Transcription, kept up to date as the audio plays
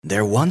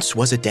There once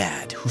was a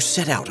dad who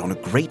set out on a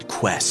great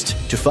quest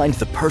to find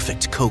the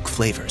perfect Coke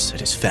flavors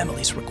at his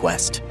family's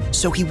request.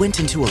 So he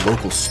went into a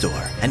local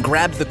store and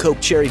grabbed the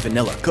Coke Cherry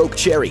Vanilla, Coke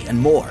Cherry, and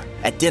more.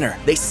 At dinner,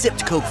 they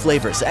sipped Coke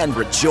flavors and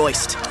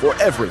rejoiced, for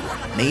everyone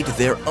made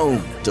their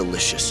own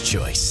delicious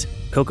choice.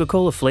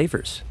 Coca-Cola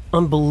flavors.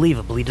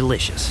 Unbelievably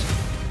delicious.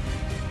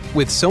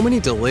 With so many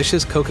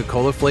delicious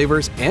Coca-Cola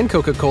flavors and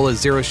Coca-Cola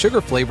Zero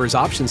Sugar flavors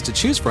options to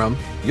choose from,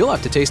 you'll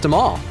have to taste them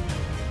all.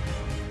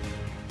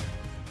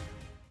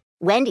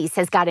 Wendy's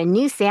has got a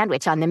new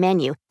sandwich on the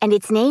menu, and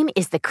its name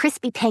is the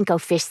Crispy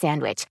Panko Fish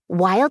Sandwich.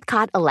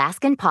 Wild-caught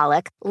Alaskan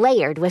pollock,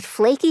 layered with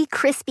flaky,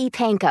 crispy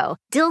panko,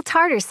 dill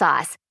tartar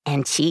sauce,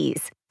 and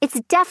cheese.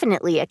 It's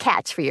definitely a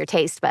catch for your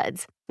taste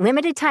buds.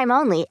 Limited time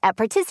only at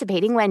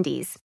participating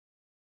Wendy's.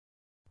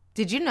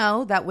 Did you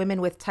know that women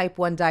with type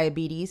 1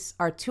 diabetes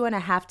are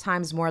 2.5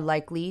 times more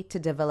likely to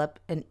develop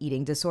an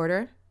eating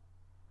disorder?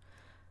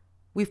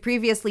 We've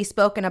previously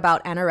spoken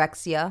about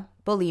anorexia,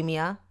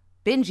 bulimia,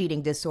 binge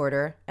eating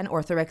disorder, and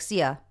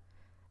orthorexia.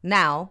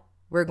 Now,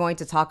 we're going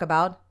to talk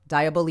about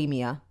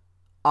diabulimia.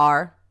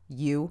 Are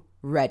you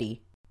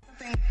ready?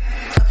 Something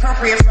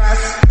appropriate for us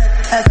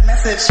that has a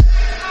message.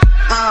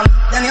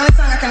 And the only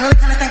song I can really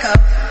kind of think of.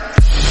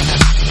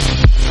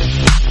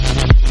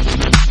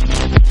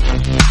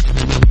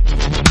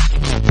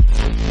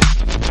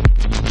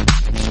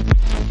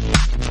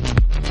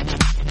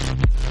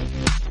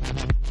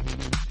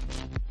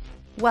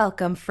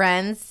 Welcome,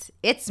 friends.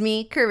 It's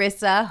me,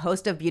 Carissa,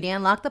 host of Beauty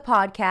Unlocked, the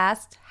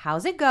podcast.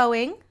 How's it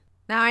going?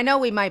 Now, I know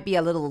we might be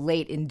a little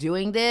late in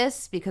doing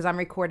this because I'm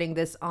recording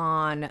this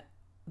on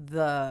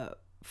the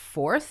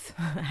 4th.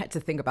 I had to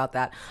think about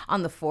that.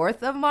 On the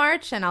 4th of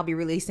March, and I'll be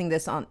releasing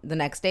this on the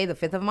next day, the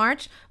 5th of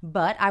March.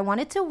 But I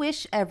wanted to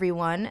wish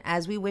everyone,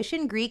 as we wish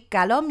in Greek,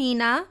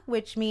 kalomina,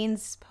 which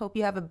means hope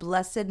you have a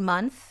blessed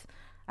month,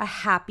 a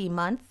happy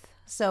month.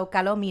 So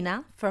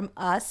kalomina from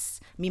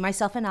us, me,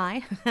 myself, and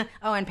I.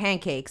 Oh, and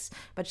pancakes,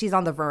 but she's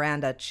on the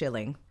veranda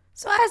chilling.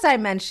 So as I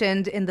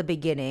mentioned in the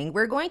beginning,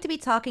 we're going to be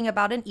talking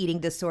about an eating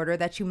disorder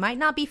that you might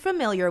not be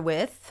familiar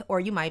with, or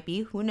you might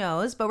be, who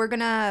knows, but we're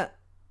going to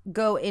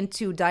go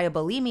into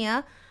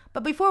diabulimia.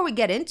 But before we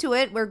get into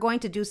it, we're going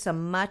to do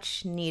some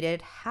much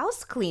needed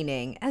house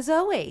cleaning, as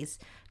always.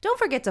 Don't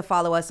forget to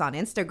follow us on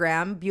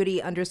Instagram,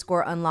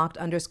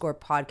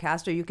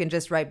 beauty_unlocked_podcast, or you can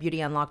just write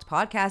Beauty Unlocked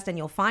Podcast and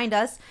you'll find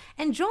us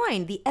and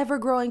join the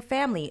ever-growing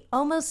family.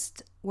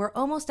 We're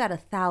almost at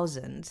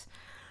 1,000.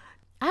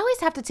 I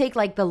always have to take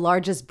like the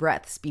largest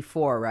breaths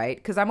before, right?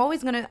 Because I'm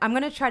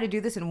gonna try to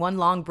do this in one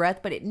long breath,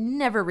 but it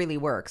never really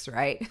works,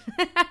 right?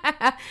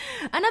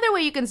 Another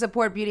way you can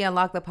support Beauty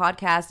Unlocked the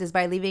podcast is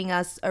by leaving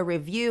us a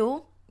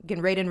review. You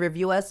can rate and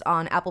review us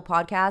on Apple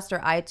Podcasts or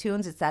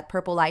iTunes. It's that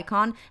purple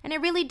icon. And it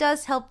really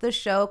does help the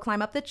show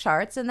climb up the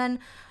charts. And then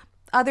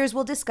others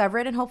will discover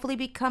it and hopefully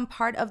become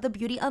part of the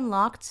Beauty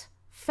Unlocked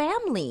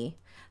family.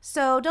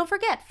 So don't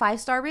forget,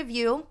 5-star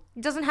review.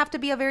 It doesn't have to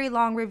be a very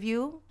long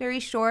review, very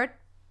short.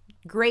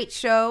 Great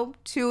show.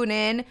 Tune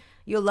in.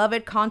 You'll love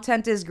it.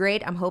 Content is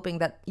great. I'm hoping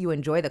that you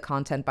enjoy the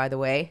content, by the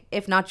way.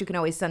 If not, you can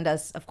always send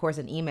us, of course,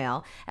 an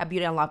email at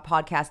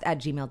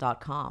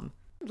beautyunlockedpodcast@gmail.com.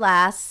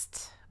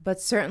 Last, but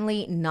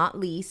certainly not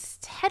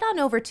least, head on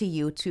over to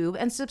YouTube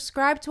and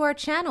subscribe to our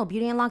channel,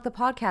 Beauty Unlocked the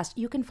Podcast.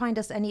 You can find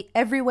us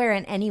everywhere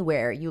and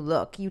anywhere you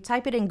look. You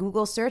type it in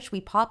Google search, we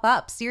pop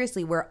up.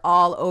 Seriously, we're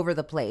all over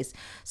the place.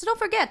 So don't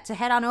forget to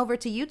head on over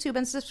to YouTube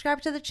and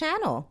subscribe to the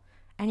channel.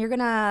 And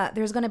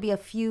there's gonna be a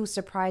few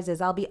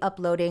surprises. I'll be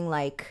uploading,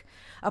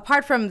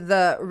 apart from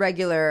the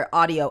regular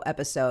audio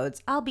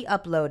episodes, I'll be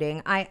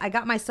uploading. I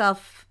got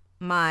myself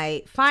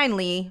my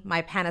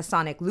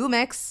Panasonic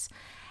Lumix,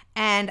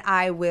 and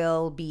I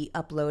will be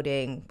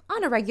uploading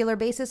on a regular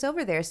basis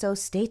over there, so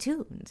stay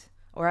tuned.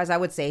 Or as I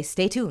would say,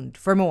 stay tuned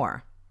for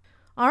more.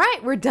 All right,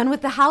 we're done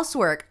with the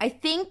housework. I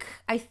think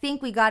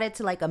we got it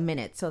to like a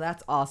minute, so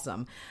that's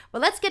awesome.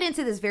 But let's get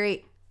into this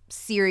very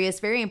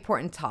serious, very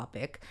important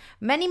topic.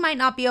 Many might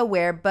not be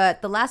aware,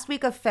 but the last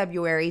week of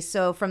February,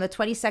 so from the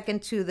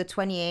 22nd to the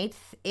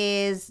 28th,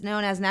 is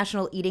known as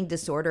National Eating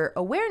Disorder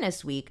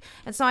Awareness Week.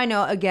 And so I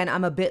know, again,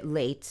 I'm a bit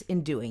late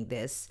in doing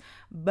this,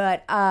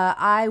 but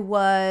I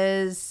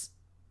was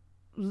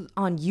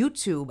on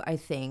YouTube, I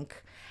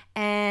think,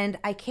 and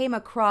I came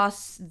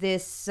across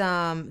this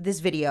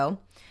video,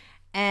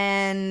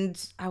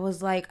 and I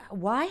was like,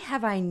 why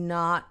have I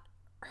not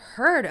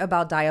heard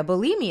about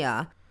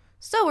diabulimia?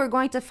 So we're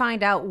going to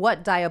find out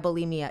what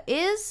diabulimia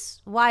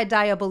is, why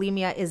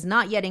diabulimia is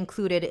not yet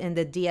included in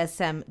the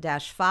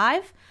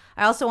DSM-5.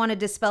 I also want to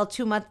dispel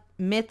 2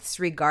 myths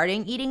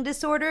regarding eating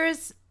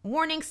disorders,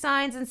 warning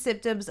signs and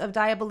symptoms of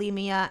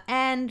diabulimia,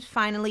 and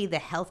finally, the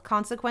health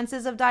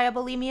consequences of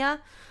diabulimia.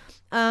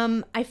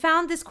 I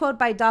found this quote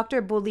by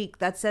Dr. Bulik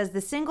that says, the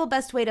single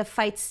best way to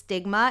fight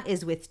stigma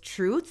is with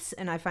truths.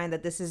 And I find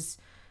that this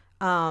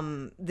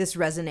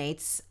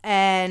resonates.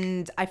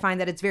 And I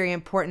find that it's very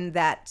important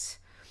that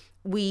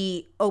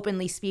we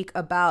openly speak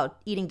about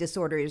eating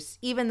disorders,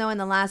 even though in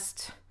the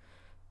last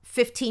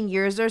 15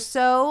 years or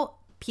so,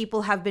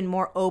 people have been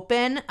more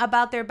open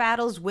about their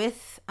battles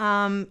with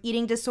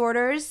eating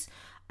disorders,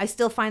 I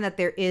still find that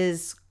there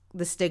is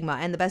the stigma.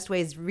 And the best way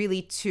is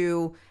really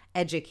to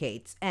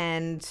educate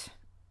and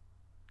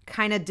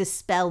kind of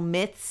dispel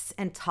myths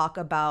and talk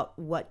about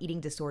what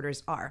eating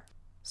disorders are.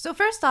 So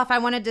first off, I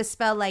want to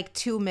dispel like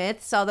 2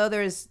 myths, although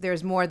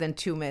there's more than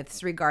 2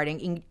 myths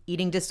regarding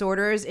eating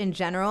disorders in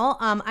general.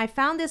 I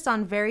found this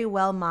on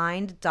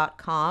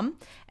verywellmind.com,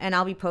 and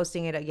I'll be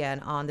posting it again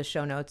on the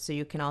show notes so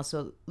you can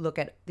also look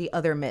at the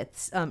other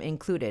myths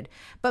included.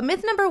 But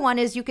myth number 1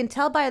 is you can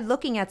tell by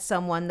looking at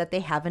someone that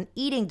they have an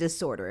eating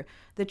disorder.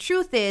 The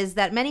truth is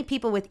that many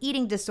people with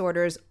eating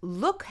disorders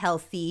look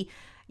healthy,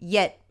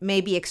 yet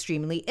may be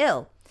extremely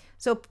ill.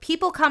 So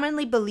people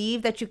commonly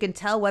believe that you can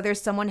tell whether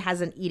someone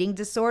has an eating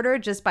disorder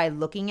just by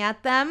looking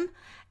at them.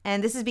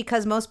 And this is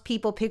because most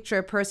people picture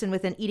a person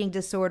with an eating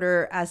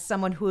disorder as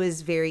someone who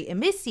is very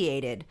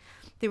emaciated.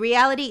 The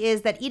reality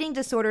is that eating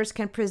disorders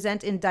can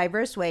present in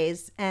diverse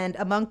ways and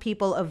among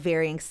people of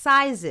varying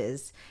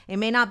sizes. It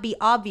may not be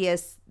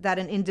obvious that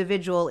an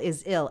individual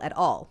is ill at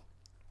all.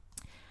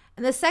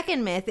 And the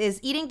second myth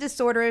is eating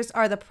disorders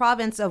are the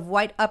province of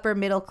white upper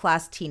middle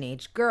class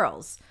teenage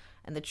girls.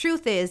 And the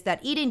truth is that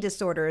eating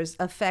disorders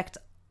affect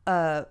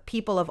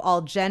people of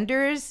all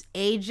genders,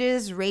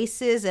 ages,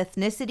 races,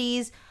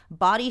 ethnicities,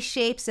 body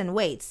shapes and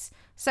weights,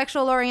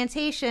 sexual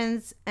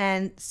orientations,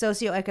 and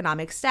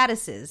socioeconomic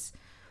statuses.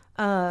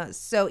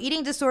 So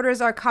eating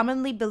disorders are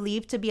commonly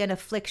believed to be an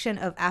affliction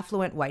of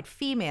affluent white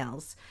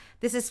females.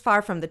 This is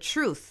far from the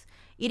truth.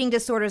 Eating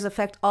disorders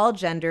affect all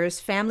genders,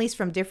 families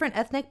from different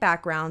ethnic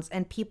backgrounds,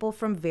 and people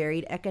from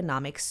varied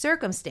economic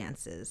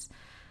circumstances.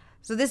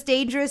 So this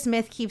dangerous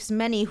myth keeps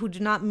many who do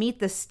not meet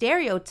the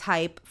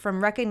stereotype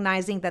from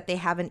recognizing that they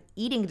have an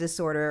eating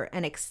disorder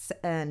and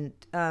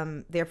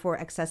therefore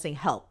accessing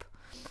help.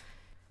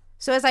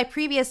 So as I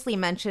previously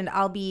mentioned,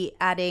 I'll be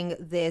adding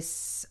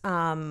this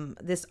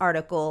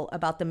article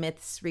about the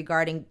myths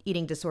regarding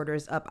eating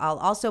disorders up. I'll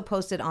also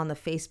post it on the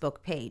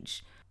Facebook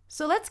page.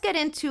 So let's get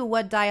into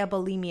what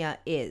diabulimia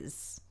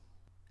is.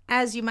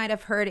 As you might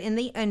have heard in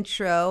the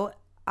intro,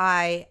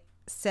 I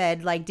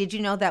said, did you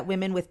know that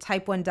women with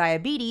type 1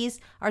 diabetes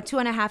are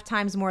 2.5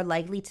 times more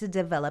likely to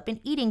develop an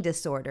eating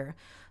disorder?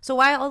 So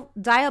while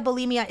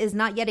diabulimia is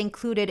not yet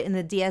included in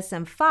the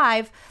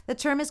DSM-5, the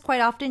term is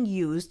quite often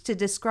used to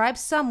describe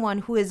someone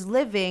who is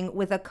living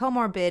with a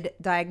comorbid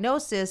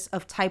diagnosis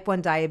of type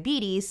 1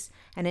 diabetes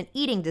and an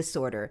eating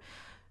disorder.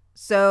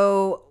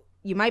 So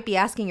you might be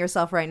asking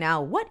yourself right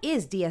now, what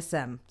is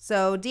DSM?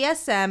 So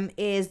DSM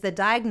is the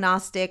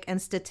Diagnostic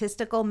and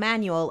Statistical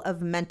Manual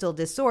of Mental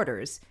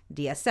Disorders,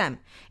 DSM.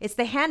 It's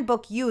the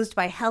handbook used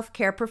by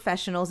healthcare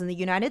professionals in the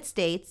United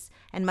States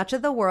and much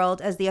of the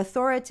world as the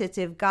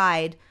authoritative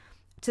guide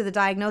to the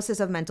diagnosis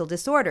of mental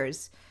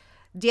disorders.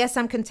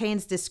 DSM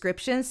contains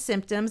descriptions,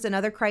 symptoms, and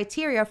other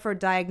criteria for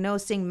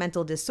diagnosing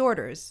mental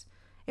disorders.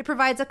 It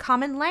provides a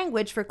common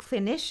language for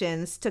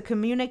clinicians to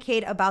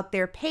communicate about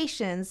their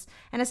patients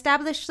and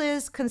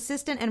establishes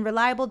consistent and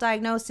reliable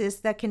diagnosis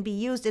that can be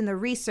used in the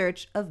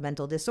research of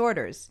mental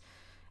disorders.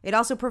 It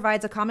also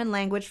provides a common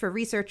language for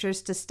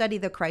researchers to study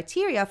the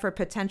criteria for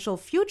potential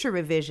future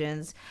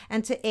revisions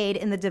and to aid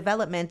in the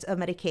development of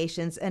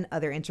medications and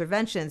other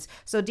interventions.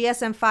 So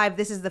DSM-5,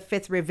 this is the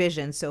 5th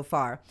revision so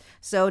far.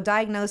 So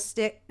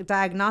Diagnostic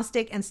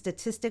and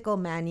Statistical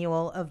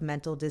Manual of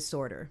Mental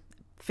Disorder,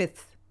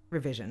 5th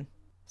revision.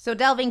 So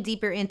delving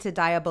deeper into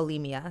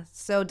diabulimia.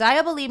 So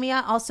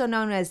diabulimia, also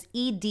known as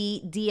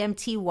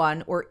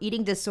ED-DMT1 or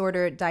eating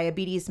disorder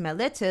diabetes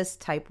mellitus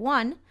type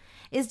 1,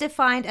 is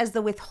defined as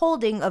the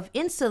withholding of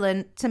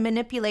insulin to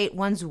manipulate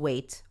one's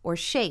weight or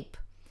shape.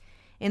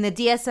 In the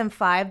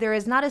DSM-5, there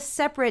is not a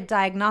separate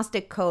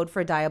diagnostic code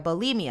for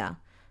diabulimia,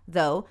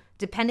 though,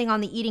 depending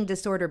on the eating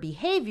disorder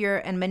behavior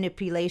and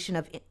manipulation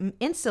of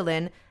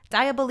insulin,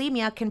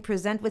 diabulimia can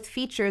present with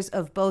features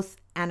of both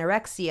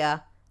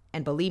anorexia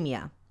and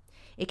bulimia.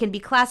 It can be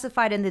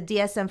classified in the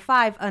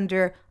DSM-5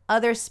 under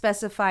other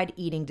specified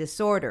eating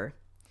disorder,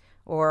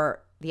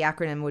 or the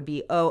acronym would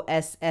be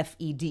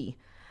OSFED.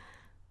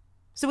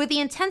 So with the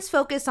intense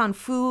focus on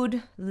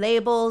food,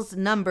 labels,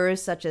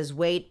 numbers such as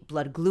weight,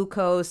 blood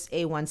glucose,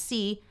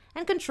 A1C,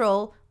 and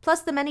control,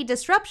 plus the many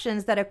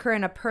disruptions that occur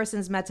in a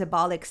person's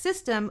metabolic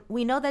system,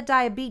 we know that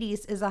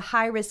diabetes is a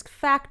high-risk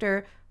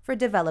factor for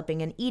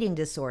developing an eating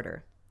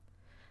disorder.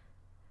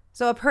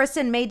 So a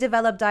person may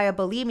develop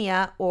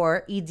diabulimia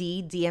or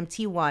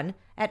ED-DMT1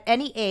 at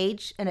any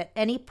age and at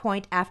any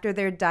point after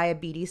their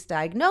diabetes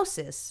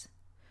diagnosis.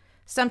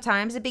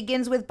 Sometimes it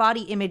begins with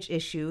body image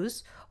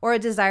issues or a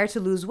desire to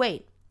lose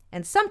weight,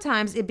 and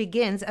sometimes it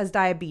begins as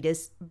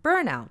diabetes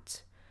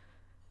burnout.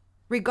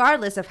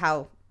 Regardless of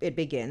how it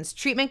begins,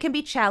 treatment can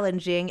be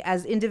challenging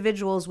as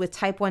individuals with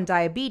type 1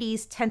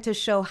 diabetes tend to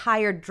show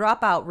higher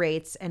dropout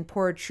rates and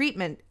poorer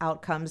treatment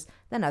outcomes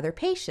than other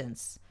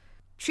patients.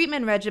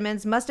 Treatment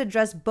regimens must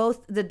address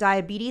both the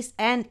diabetes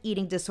and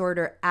eating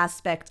disorder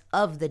aspect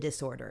of the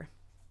disorder.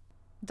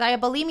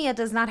 Diabulimia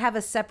does not have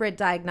a separate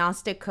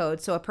diagnostic code,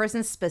 so a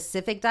person's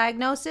specific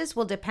diagnosis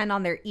will depend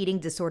on their eating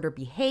disorder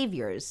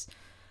behaviors.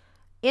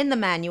 In the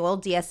manual,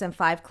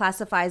 DSM-5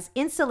 classifies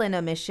insulin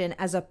omission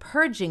as a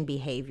purging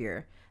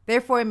behavior.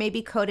 Therefore, it may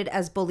be coded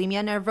as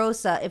bulimia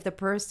nervosa if the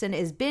person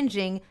is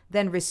binging,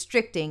 then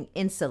restricting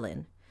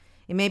insulin.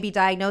 It may be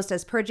diagnosed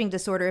as purging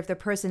disorder if the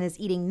person is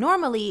eating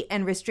normally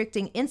and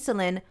restricting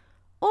insulin,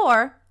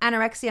 or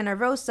anorexia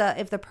nervosa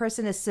if the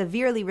person is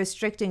severely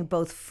restricting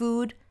both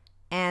food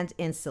and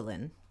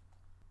insulin.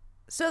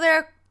 So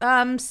there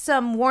are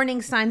some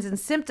warning signs and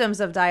symptoms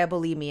of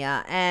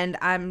diabulimia, and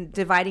I'm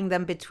dividing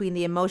them between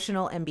the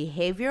emotional and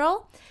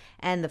behavioral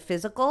and the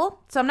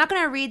physical. So I'm not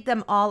going to read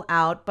them all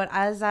out, but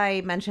as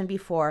I mentioned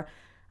before,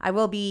 I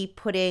will be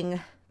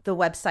putting the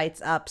websites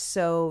up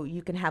so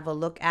you can have a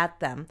look at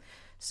them.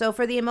 So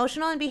for the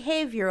emotional and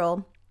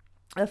behavioral,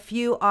 a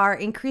few are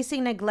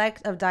increasing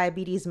neglect of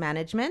diabetes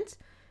management,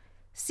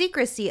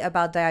 secrecy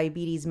about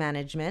diabetes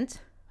management,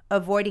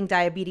 avoiding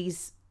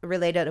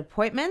diabetes-related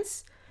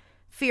appointments,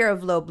 fear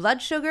of low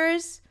blood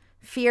sugars,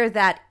 fear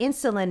that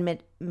insulin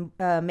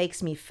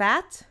makes me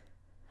fat,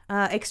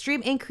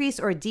 extreme increase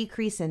or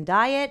decrease in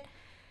diet,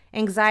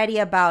 anxiety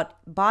about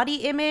body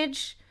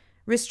image,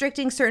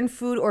 restricting certain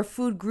food or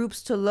food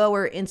groups to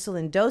lower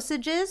insulin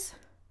dosages.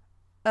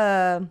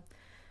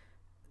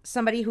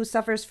 Somebody who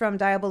suffers from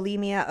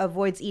diabulimia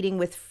avoids eating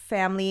with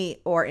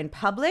family or in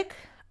public,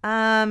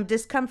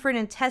 discomfort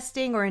in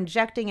testing or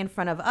injecting in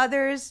front of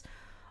others,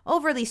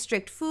 overly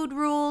strict food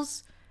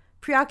rules,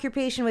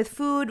 preoccupation with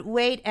food,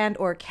 weight and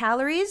or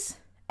calories,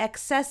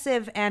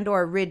 excessive and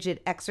or rigid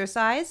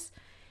exercise,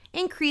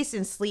 increase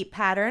in sleep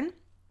pattern.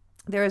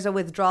 There is a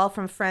withdrawal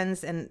from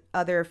friends and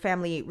other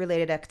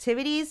family-related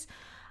activities,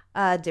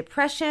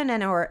 depression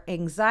and or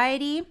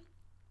anxiety,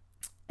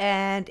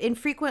 and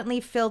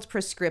infrequently filled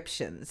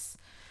prescriptions.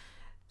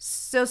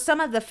 So some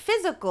of the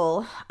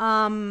physical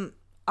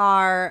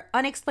are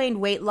unexplained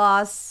weight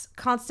loss,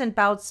 constant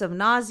bouts of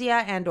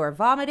nausea and or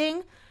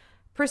vomiting,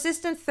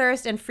 persistent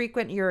thirst and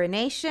frequent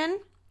urination,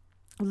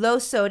 low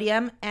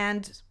sodium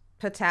and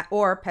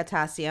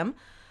potassium,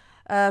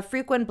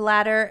 frequent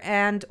bladder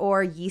and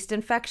or yeast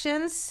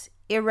infections,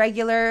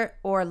 irregular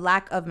or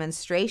lack of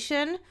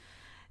menstruation,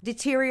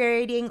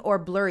 deteriorating or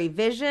blurry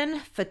vision,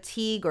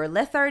 fatigue or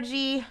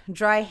lethargy,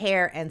 dry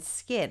hair and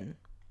skin.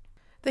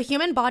 The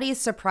human body is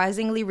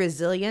surprisingly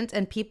resilient,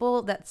 and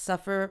people that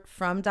suffer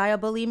from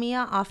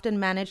diabulimia often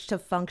manage to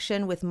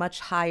function with much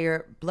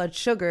higher blood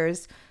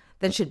sugars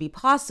than should be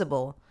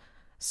possible.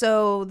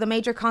 So the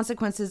major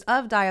consequences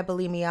of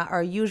diabulimia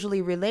are usually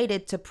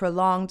related to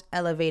prolonged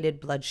elevated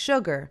blood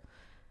sugar.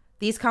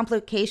 These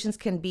complications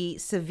can be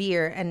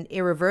severe and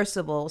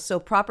irreversible, so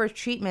proper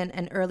treatment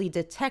and early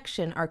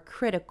detection are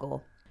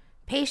critical.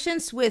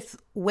 Patients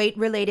with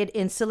weight-related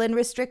insulin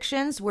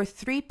restrictions were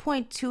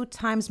 3.2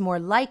 times more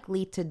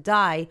likely to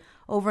die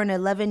over an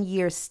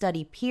 11-year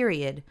study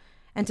period,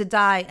 and to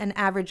die an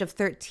average of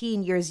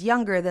 13 years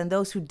younger than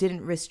those who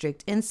didn't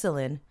restrict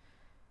insulin.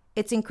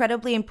 It's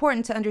incredibly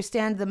important to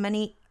understand the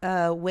many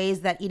ways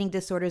that eating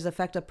disorders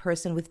affect a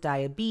person with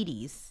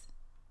diabetes.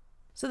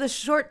 So the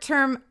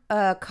short-term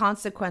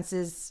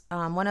consequences,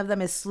 one of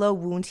them is slow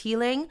wound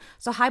healing.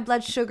 So high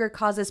blood sugar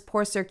causes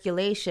poor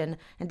circulation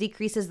and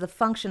decreases the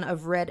function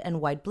of red and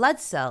white blood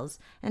cells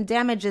and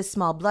damages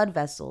small blood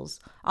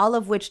vessels, all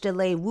of which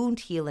delay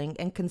wound healing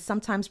and can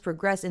sometimes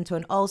progress into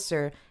an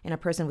ulcer in a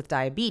person with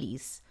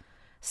diabetes.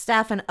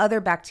 Staph and other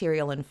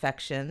bacterial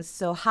infections.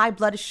 So high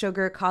blood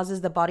sugar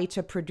causes the body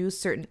to produce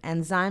certain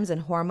enzymes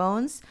and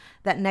hormones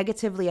that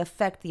negatively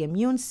affect the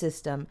immune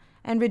system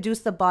and reduce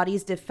the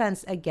body's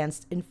defense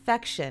against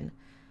infection.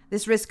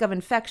 This risk of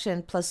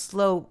infection plus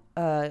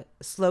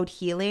slowed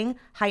healing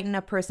heighten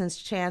a person's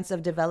chance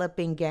of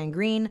developing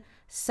gangrene,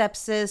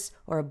 sepsis,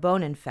 or a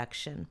bone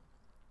infection.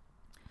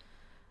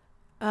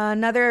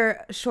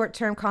 Another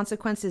short-term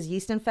consequence is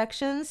yeast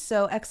infections.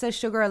 So excess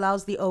sugar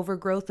allows the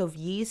overgrowth of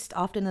yeast,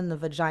 often in the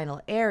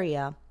vaginal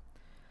area.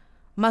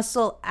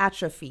 Muscle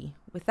atrophy.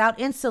 Without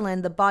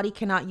insulin, the body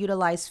cannot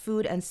utilize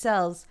food and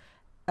cells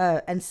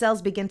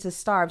begin to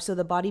starve, so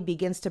the body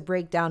begins to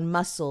break down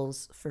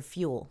muscles for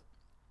fuel.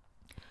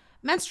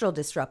 Menstrual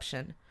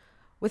disruption.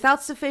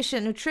 Without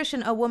sufficient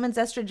nutrition, a woman's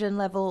estrogen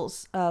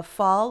levels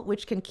fall,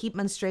 which can keep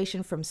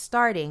menstruation from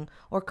starting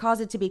or cause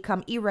it to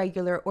become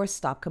irregular or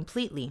stop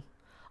completely.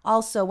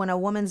 Also, when a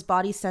woman's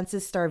body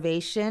senses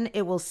starvation,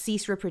 it will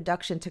cease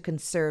reproduction to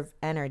conserve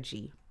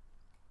energy.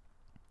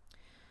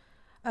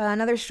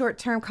 Another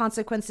short-term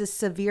consequence is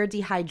severe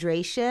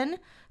dehydration.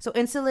 So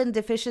insulin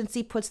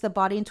deficiency puts the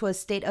body into a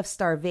state of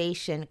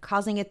starvation,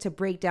 causing it to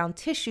break down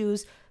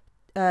tissues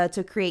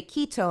to create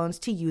ketones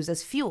to use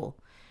as fuel.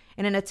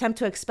 In an attempt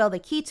to expel the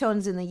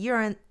ketones in the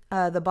urine,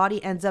 the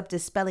body ends up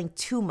dispelling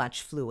too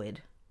much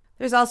fluid.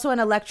 There's also an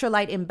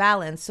electrolyte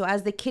imbalance. So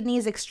as the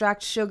kidneys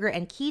extract sugar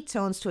and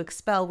ketones to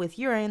expel with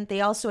urine,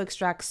 they also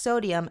extract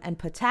sodium and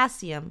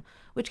potassium,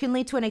 which can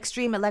lead to an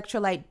extreme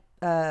electrolyte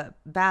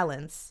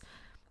balance,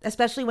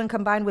 especially when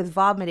combined with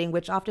vomiting,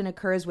 which often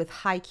occurs with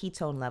high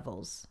ketone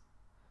levels.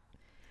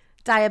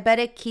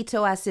 Diabetic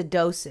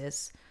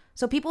ketoacidosis.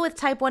 So people with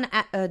type 1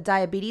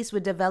 diabetes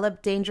would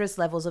develop dangerous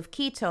levels of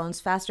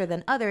ketones faster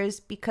than others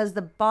because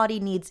the body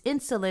needs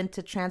insulin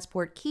to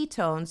transport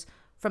ketones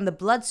from the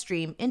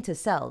bloodstream into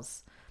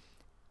cells.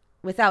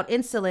 Without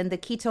insulin, the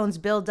ketones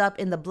build up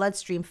in the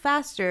bloodstream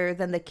faster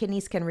than the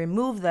kidneys can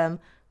remove them,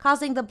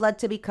 causing the blood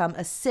to become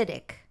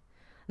acidic.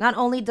 Not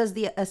only does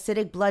the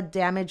acidic blood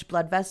damage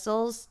blood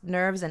vessels,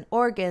 nerves, and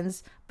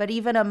organs, but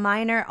even a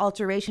minor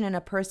alteration in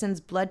a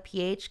person's blood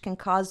pH can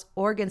cause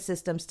organ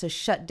systems to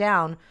shut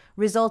down,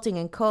 resulting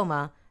in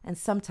coma and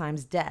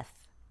sometimes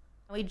death.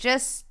 We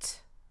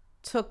just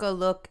took a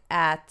look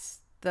at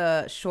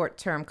the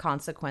short-term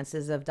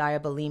consequences of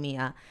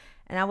diabulimia,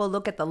 and I will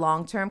look at the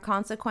long-term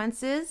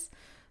consequences.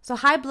 So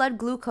high blood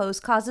glucose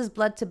causes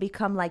blood to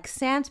become like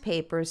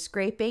sandpaper,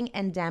 scraping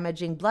and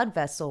damaging blood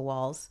vessel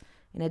walls.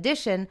 In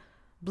addition,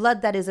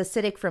 blood that is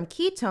acidic from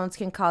ketones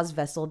can cause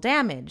vessel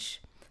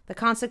damage. The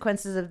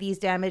consequences of these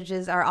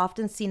damages are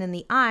often seen in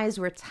the eyes,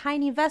 where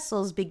tiny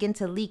vessels begin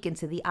to leak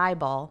into the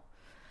eyeball.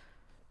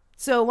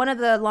 So one of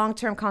the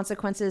long-term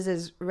consequences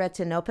is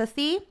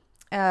retinopathy.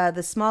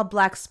 The small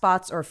black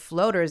spots, or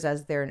floaters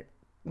as they're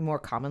more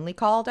commonly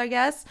called, I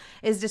guess,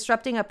 is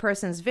disrupting a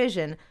person's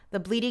vision. The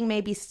bleeding may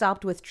be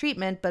stopped with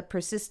treatment, but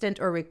persistent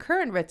or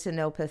recurrent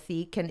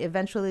retinopathy can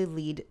eventually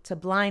lead to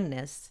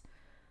blindness.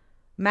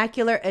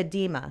 Macular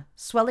edema,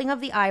 swelling of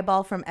the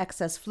eyeball from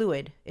excess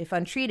fluid. If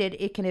untreated,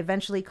 it can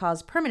eventually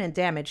cause permanent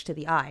damage to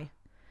the eye.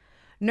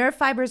 Nerve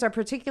fibers are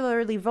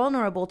particularly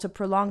vulnerable to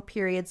prolonged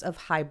periods of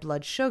high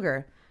blood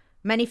sugar.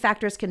 Many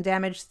factors can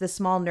damage the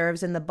small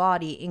nerves in the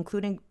body,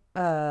 including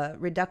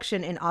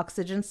reduction in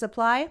oxygen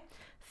supply,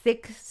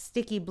 thick,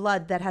 sticky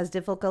blood that has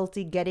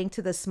difficulty getting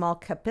to the small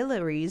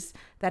capillaries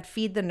that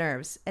feed the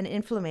nerves, and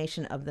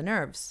inflammation of the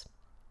nerves.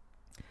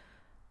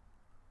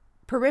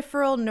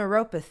 Peripheral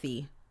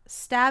neuropathy,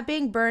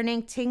 stabbing,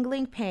 burning,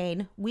 tingling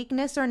pain,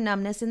 weakness or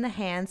numbness in the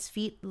hands,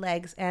 feet,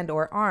 legs, and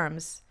or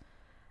arms.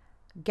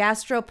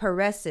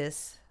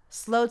 Gastroparesis,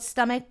 slowed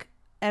stomach,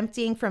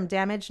 emptying from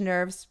damaged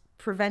nerves,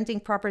 preventing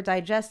proper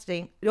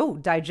digestion,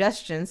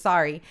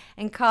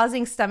 and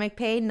causing stomach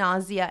pain,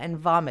 nausea, and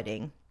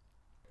vomiting.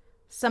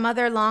 Some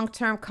other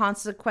long-term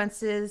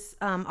consequences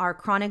are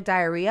chronic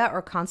diarrhea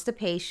or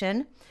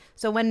constipation.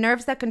 So when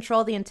nerves that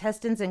control the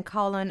intestines and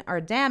colon are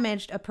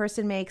damaged, a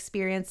person may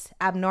experience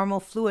abnormal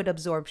fluid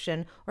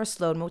absorption or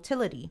slowed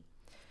motility.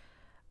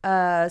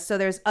 So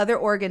there's other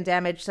organ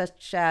damage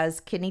such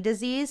as kidney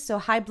disease. So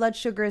high blood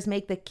sugars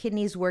make the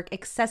kidneys work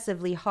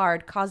excessively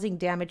hard, causing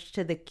damage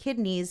to the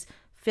kidneys'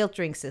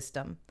 filtering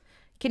system.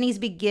 Kidneys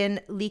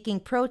begin leaking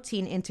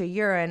protein into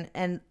urine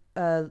and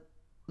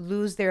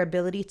lose their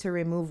ability to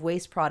remove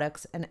waste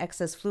products and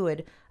excess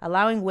fluid,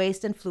 allowing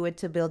waste and fluid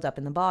to build up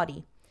in the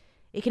body.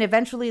 It can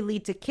eventually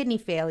lead to kidney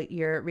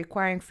failure,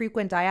 requiring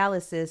frequent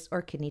dialysis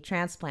or kidney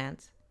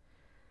transplant.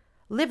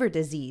 Liver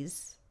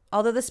disease.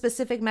 Although the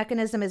specific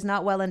mechanism is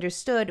not well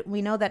understood,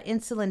 we know that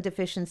insulin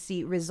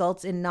deficiency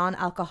results in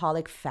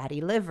non-alcoholic fatty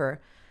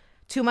liver.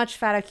 Too much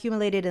fat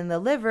accumulated in the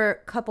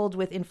liver, coupled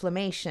with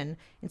inflammation.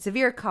 In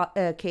severe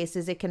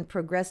cases, it can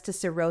progress to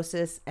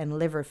cirrhosis and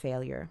liver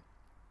failure.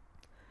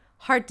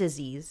 Heart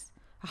disease,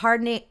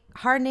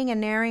 hardening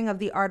and narrowing of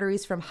the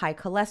arteries from high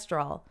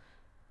cholesterol.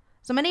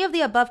 So many of the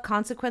above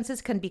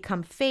consequences can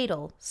become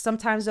fatal,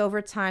 sometimes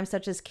over time,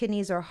 such as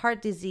kidneys or heart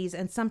disease,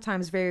 and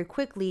sometimes very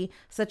quickly,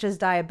 such as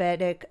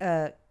diabetic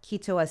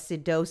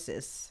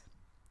ketoacidosis.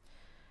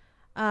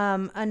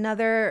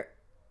 Another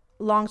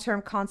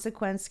long-term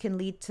consequences could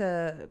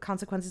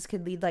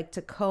lead like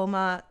to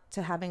coma,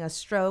 to having a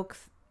stroke,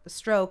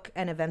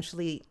 and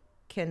eventually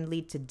can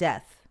lead to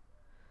death.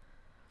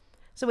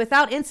 So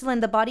without insulin,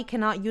 the body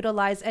cannot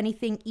utilize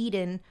anything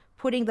eaten,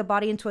 putting the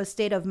body into a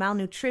state of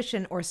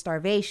malnutrition or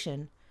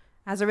starvation.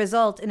 As a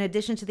result, in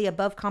addition to the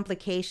above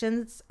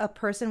complications, a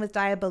person with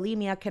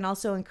diabulimia can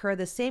also incur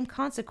the same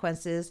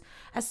consequences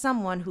as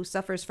someone who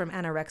suffers from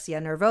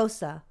anorexia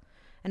nervosa.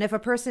 And if a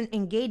person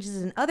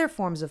engages in other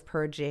forms of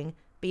purging,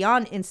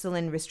 beyond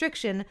insulin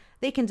restriction,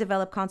 they can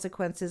develop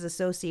consequences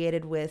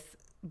associated with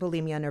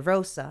bulimia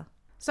nervosa.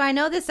 So I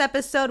know this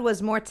episode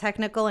was more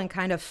technical and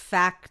kind of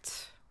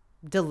fact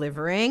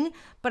delivering,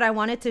 but I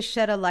wanted to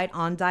shed a light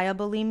on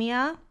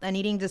diabulimia, an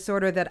eating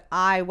disorder that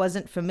I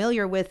wasn't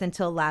familiar with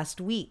until last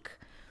week.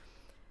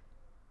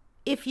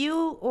 If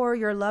you or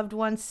your loved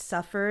one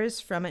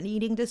suffers from an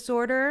eating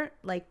disorder,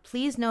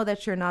 please know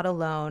that you're not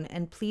alone,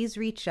 and please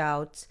reach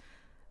out.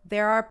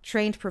 There are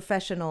trained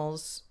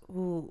professionals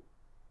who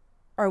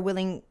are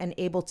willing and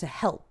able to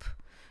help.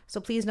 So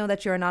please know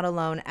that you're not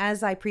alone.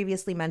 As I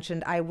previously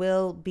mentioned, I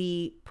will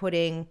be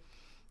putting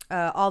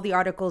all the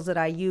articles that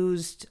I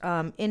used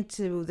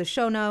into the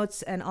show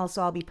notes, and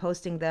also I'll be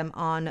posting them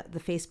on the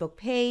Facebook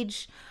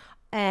page.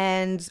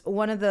 And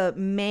one of the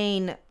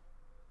main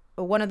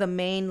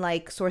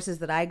sources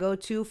that I go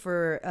to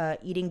for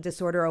eating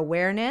disorder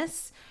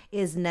awareness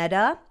is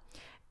NEDA,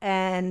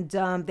 and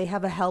they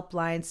have a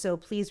helpline, so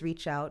please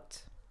reach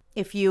out.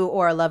 if you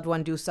or a loved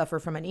one do suffer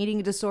from an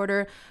eating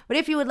disorder. But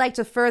if you would like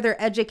to further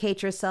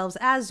educate yourselves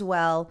as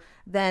well,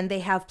 then they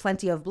have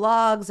plenty of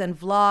blogs and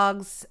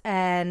vlogs.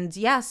 And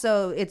yeah,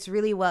 so it's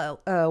really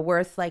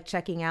worth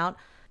checking out.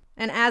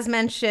 And as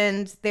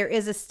mentioned, there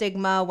is a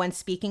stigma when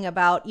speaking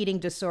about eating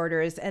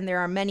disorders, and there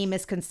are many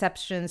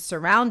misconceptions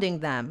surrounding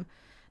them.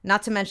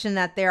 Not to mention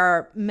that there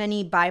are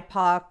many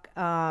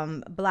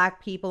BIPOC,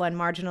 Black people, and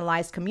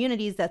marginalized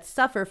communities that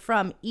suffer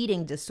from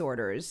eating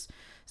disorders.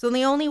 So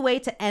the only way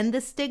to end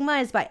this stigma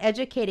is by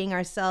educating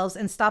ourselves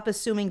and stop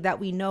assuming that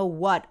we know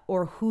what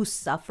or who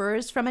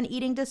suffers from an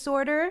eating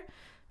disorder,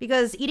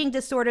 because eating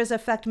disorders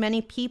affect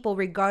many people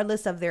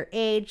regardless of their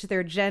age,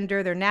 their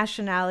gender, their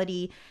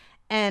nationality,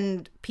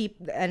 and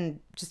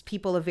just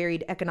people of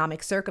varied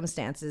economic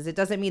circumstances. It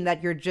doesn't mean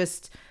that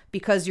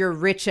because you're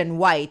rich and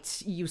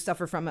white, you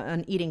suffer from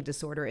an eating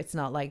disorder. It's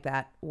not like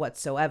that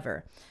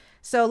whatsoever.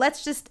 So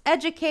let's just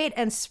educate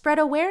and spread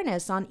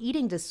awareness on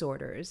eating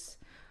disorders.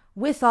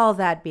 With all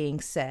that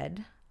being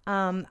said,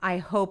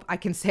 I hope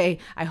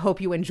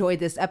you enjoyed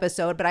this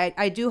episode, but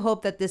I do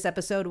hope that this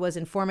episode was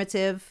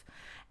informative,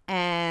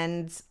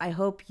 and I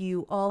hope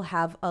you all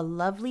have a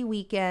lovely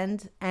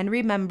weekend. And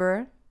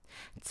remember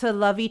to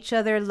love each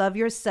other, love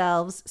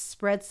yourselves,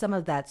 spread some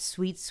of that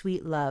sweet,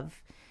 sweet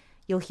love.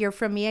 You'll hear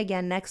from me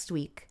again next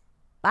week.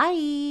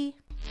 Bye.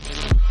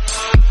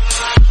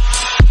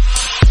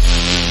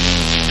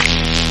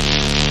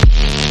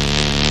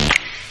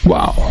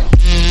 Wow.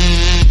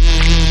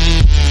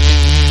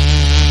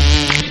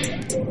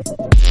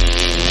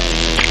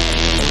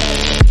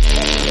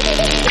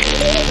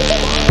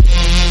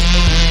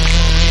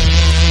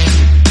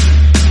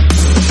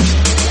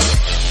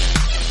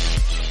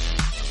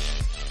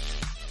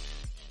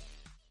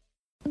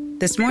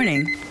 This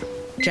morning,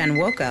 Jen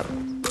woke up,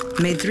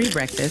 made 3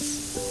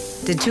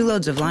 breakfasts, did 2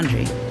 loads of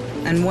laundry,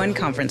 and 1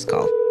 conference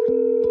call.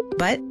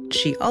 But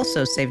she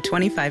also saved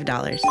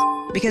 $25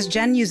 because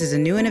Jen uses a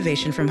new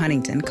innovation from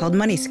Huntington called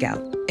Money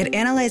Scout. It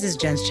analyzes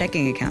Jen's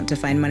checking account to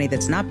find money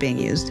that's not being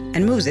used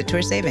and moves it to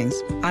her savings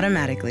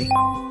automatically.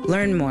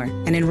 Learn more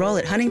and enroll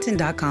at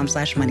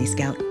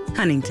huntington.com/moneyscout.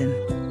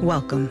 Huntington.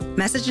 Welcome.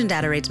 Message and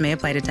data rates may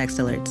apply to text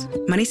alerts.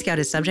 Money Scout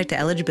is subject to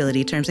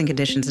eligibility, terms and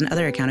conditions, and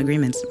other account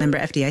agreements. Member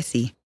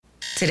FDIC.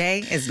 Today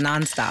is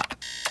nonstop.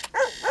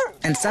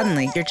 And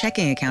suddenly, your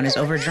checking account is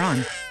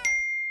overdrawn.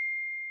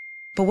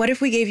 But what if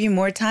we gave you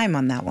more time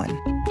on that one?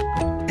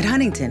 At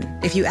Huntington,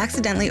 if you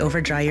accidentally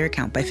overdraw your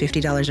account by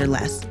 $50 or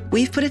less,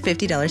 we've put a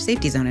 $50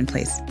 safety zone in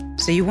place,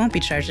 so you won't be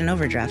charged an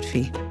overdraft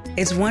fee.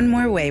 It's one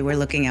more way we're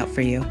looking out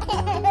for you,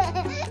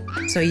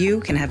 so you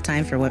can have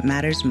time for what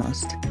matters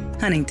most.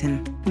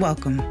 Huntington,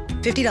 welcome.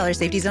 $50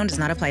 safety zone does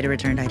not apply to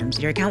returned items.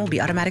 Your account will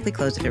be automatically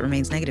closed if it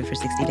remains negative for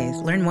 60 days.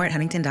 Learn more at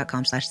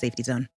huntington.com/safety zone.